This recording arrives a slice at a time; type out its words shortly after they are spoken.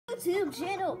YouTube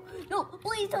channel. No,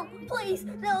 please don't. Please,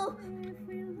 no.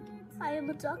 I am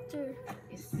a doctor.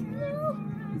 No.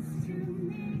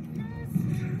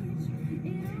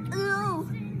 No.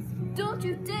 Don't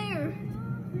you dare.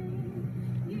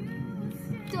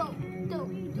 Don't.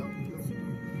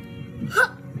 Huh.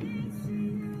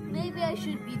 Maybe I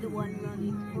should be the one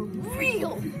running for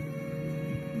real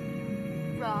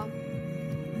from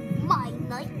my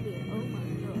nightmare. Oh my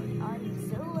god,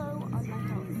 I'm so low on my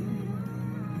health.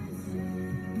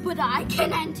 But I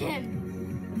can end him.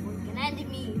 Before he can end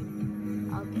me,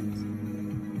 I'll get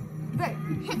very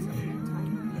handsome that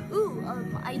time. Ooh,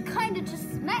 I kinda just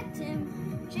smacked him.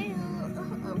 Jail,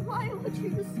 why would you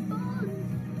respond?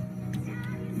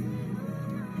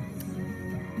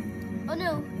 Oh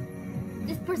no,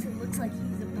 this person looks like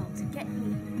he's about to get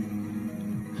me.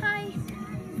 Hi.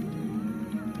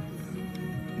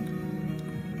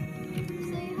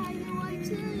 Say hi to my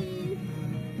Tilly.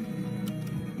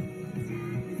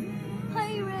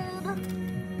 Hi, Red.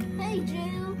 Hey,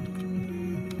 Jill.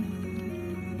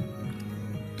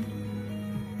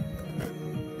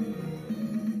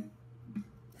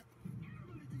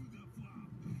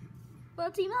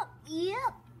 Wanna team up?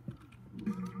 Yep.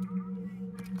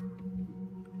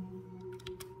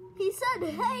 He said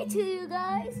hey to you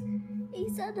guys. He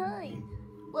said hi.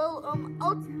 Well,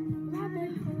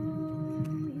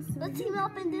 let's team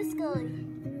up in this guy.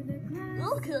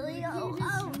 Okay, I'll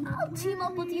team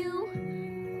up with you,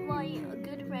 my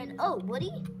good friend. Oh,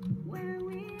 Woody?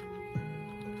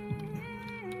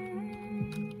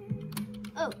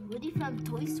 Oh, Woody from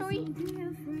Toy Story?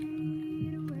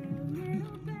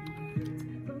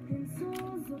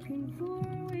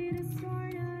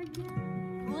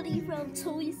 Woody from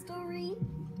Toy Story?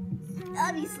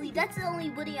 Obviously, that's the only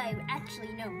Woody I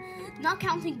actually know. Not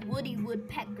counting Woody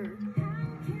Woodpecker.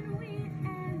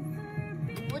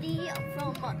 Woody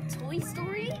from Toy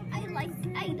Story? I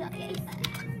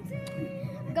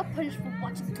got punished for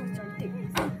watching Toy Story 2.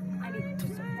 I mean,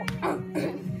 Toy Story 4.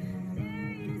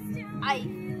 I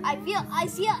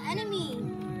see an enemy.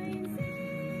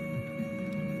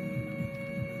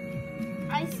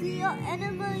 I see an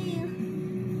enemy.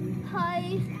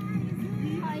 Hi,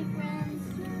 friends.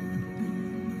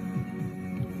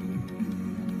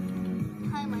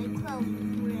 Hi, my clown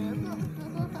friend.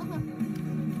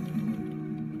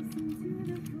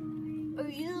 Are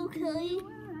you okay?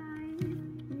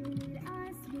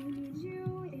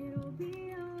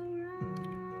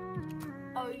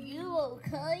 Are you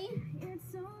okay?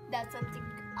 That's something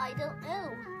I don't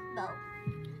know about.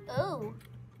 Oh,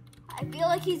 I feel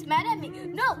like he's mad at me.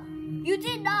 No, you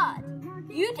did not.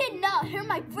 You did not hurt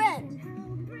my friend.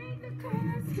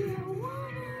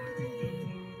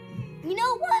 You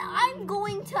know what? I'm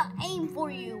going to aim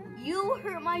for you. You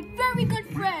hurt my very good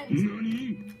friend.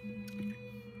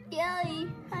 Yay!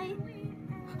 I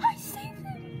saved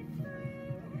him.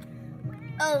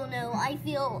 Oh no! I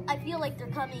feel like they're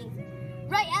coming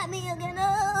right at me again.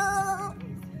 Oh!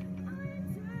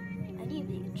 I need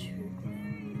to be true.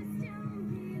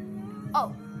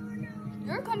 Oh,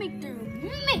 you're coming through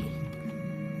me.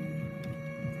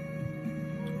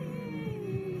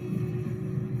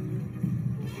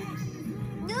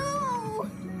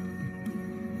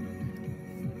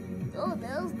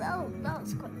 That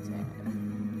was quite sad.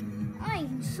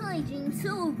 I'm changing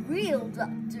so real,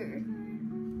 Doctor.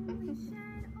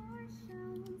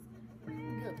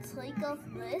 Gonna take off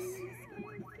this.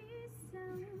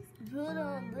 Put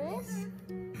on this.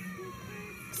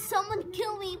 Someone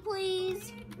kill me,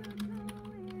 please.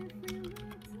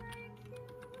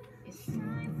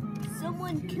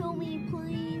 Someone kill me,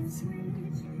 please.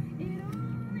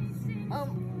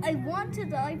 I want to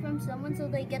die from someone so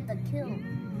they get the kill.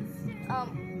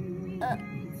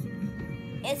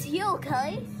 Is he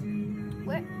okay?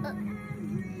 Where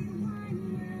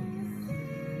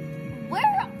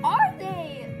are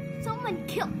they? Someone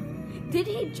kill. Did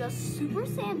he just Super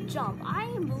Saiyan jump? I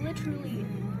am literally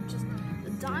just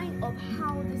dying of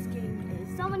how this game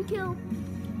is. Someone kill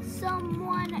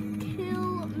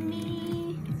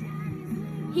me.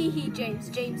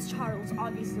 James Charles,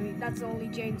 obviously. That's the only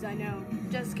James I know.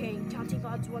 Just kidding. Counting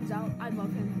Gods one's out. I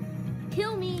love him.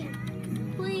 Kill me.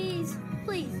 Please.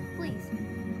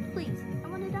 I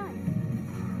want to die.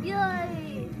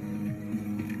 Yay.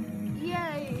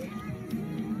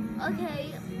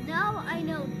 Okay, now I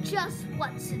know just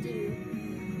what to do.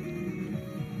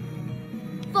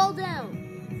 Fall down.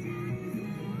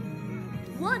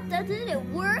 What? That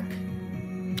didn't work?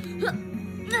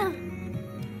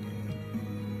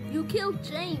 You killed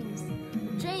James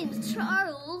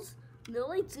Charles. No,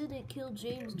 I didn't kill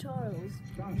James Charles.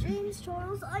 James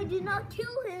Charles, I did not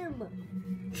kill him.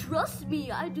 Trust me,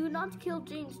 I do not kill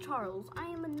James Charles. I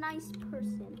am a nice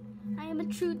person. I am a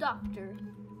true doctor.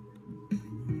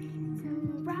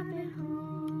 Rabbit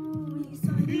hole, we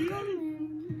saw you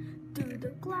coming through the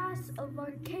glass of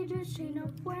our cages, chain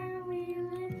up where we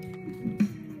live.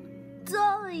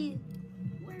 Die!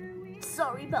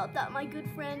 Sorry about that, my good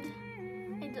friend.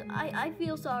 I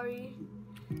feel sorry.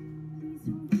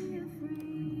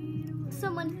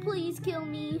 Someone please kill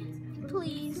me.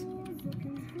 Please.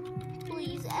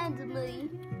 Please end me.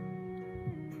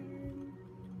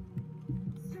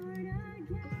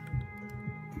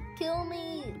 Kill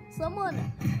me.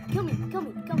 Someone. Kill me. Kill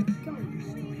me. Kill me. Kill me.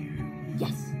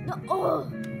 Yes. No. Oh.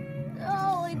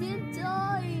 No, I didn't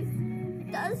die.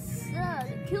 That's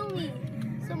sad. Kill me.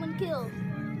 Someone kill.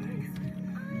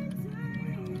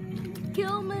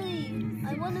 Kill me.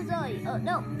 I want to die.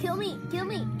 No. Kill me. Kill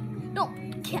me. No.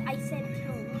 I said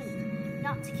kill me,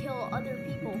 not to kill other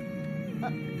people.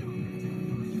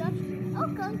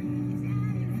 Okay.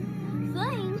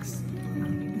 Thanks.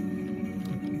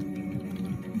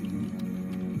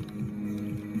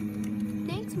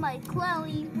 Thanks, my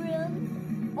clowny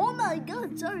friend. Oh my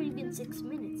god, it's already been 6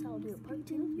 minutes. I'll do a part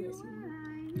 2 of this.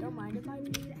 Don't mind if I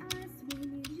do.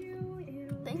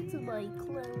 Thanks to my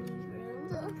clowny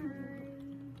friend.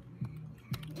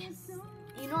 Yes.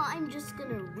 You know, I'm just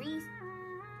gonna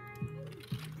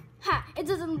Ha! It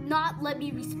does not let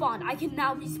me respawn. I can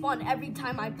now respawn every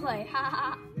time I play. Ha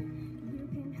ha.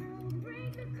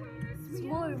 It's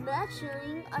more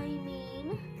matching. I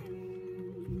mean,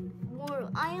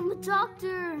 more. I am a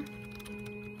doctor.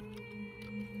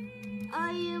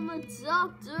 I am a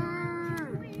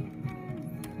doctor.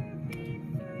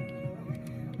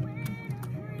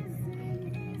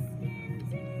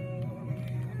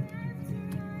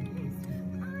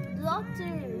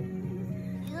 Doctor.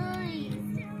 Yay.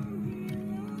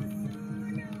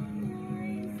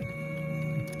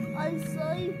 I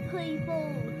save people,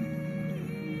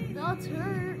 not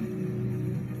hurt.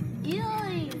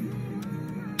 Yay!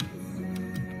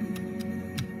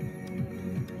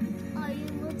 I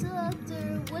am a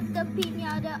doctor with the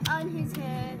piñata on his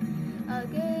head. A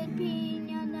good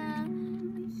piñata.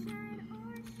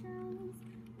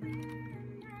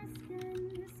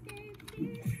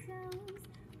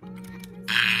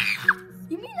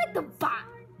 You mean like the bot?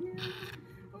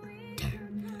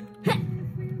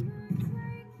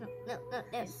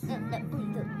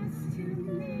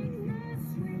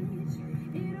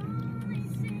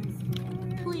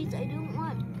 Please, I don't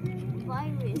want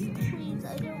virus. Please,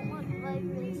 I don't want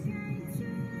virus.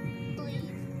 Please,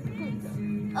 please.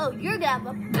 Oh, you're gonna have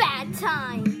a bad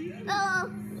time. Oh,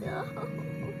 no.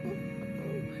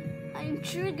 I'm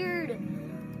triggered.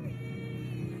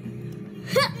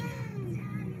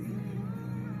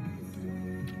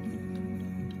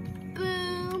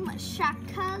 Boom,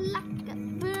 shakalaka.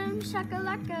 Boom,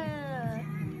 shakalaka.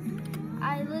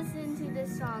 I listen to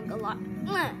this song a lot.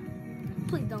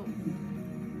 Please don't.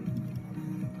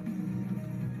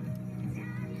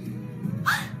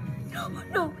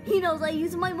 No, he knows I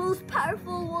use my most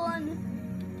powerful one.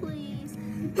 Please.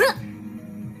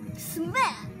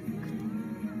 Smack.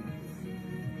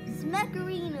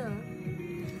 Smackarina.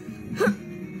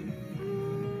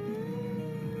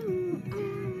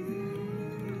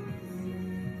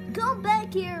 Come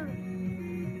back here.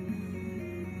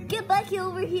 Get back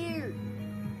over here.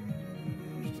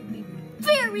 You should be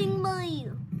fearing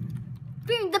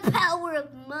the power of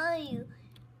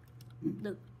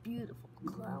the beautiful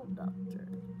clown doctor.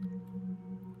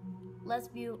 Let's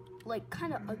be like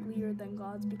kind of uglier than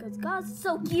God's because God's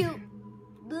so cute.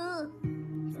 Ugh.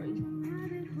 Sorry.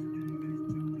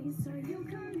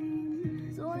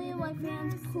 So any of my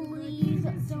fans, please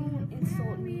don't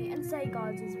insult me and say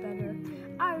God's is better.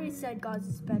 I already said God's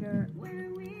is better.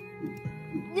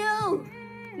 No,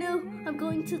 I'm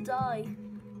going to die.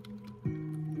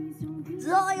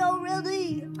 Die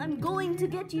already! I'm going to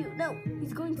get you. No,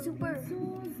 he's going super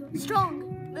strong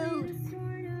mode.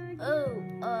 Oh,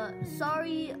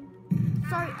 sorry.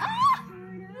 Ah!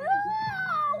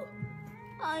 No!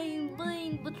 I'm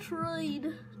being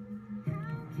betrayed.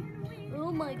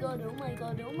 Oh my god.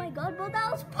 But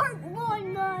that was part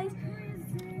 1, guys.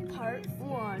 Part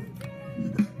 1.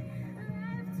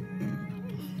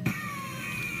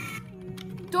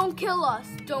 Don't kill us.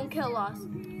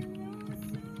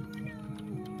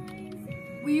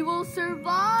 We will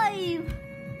survive.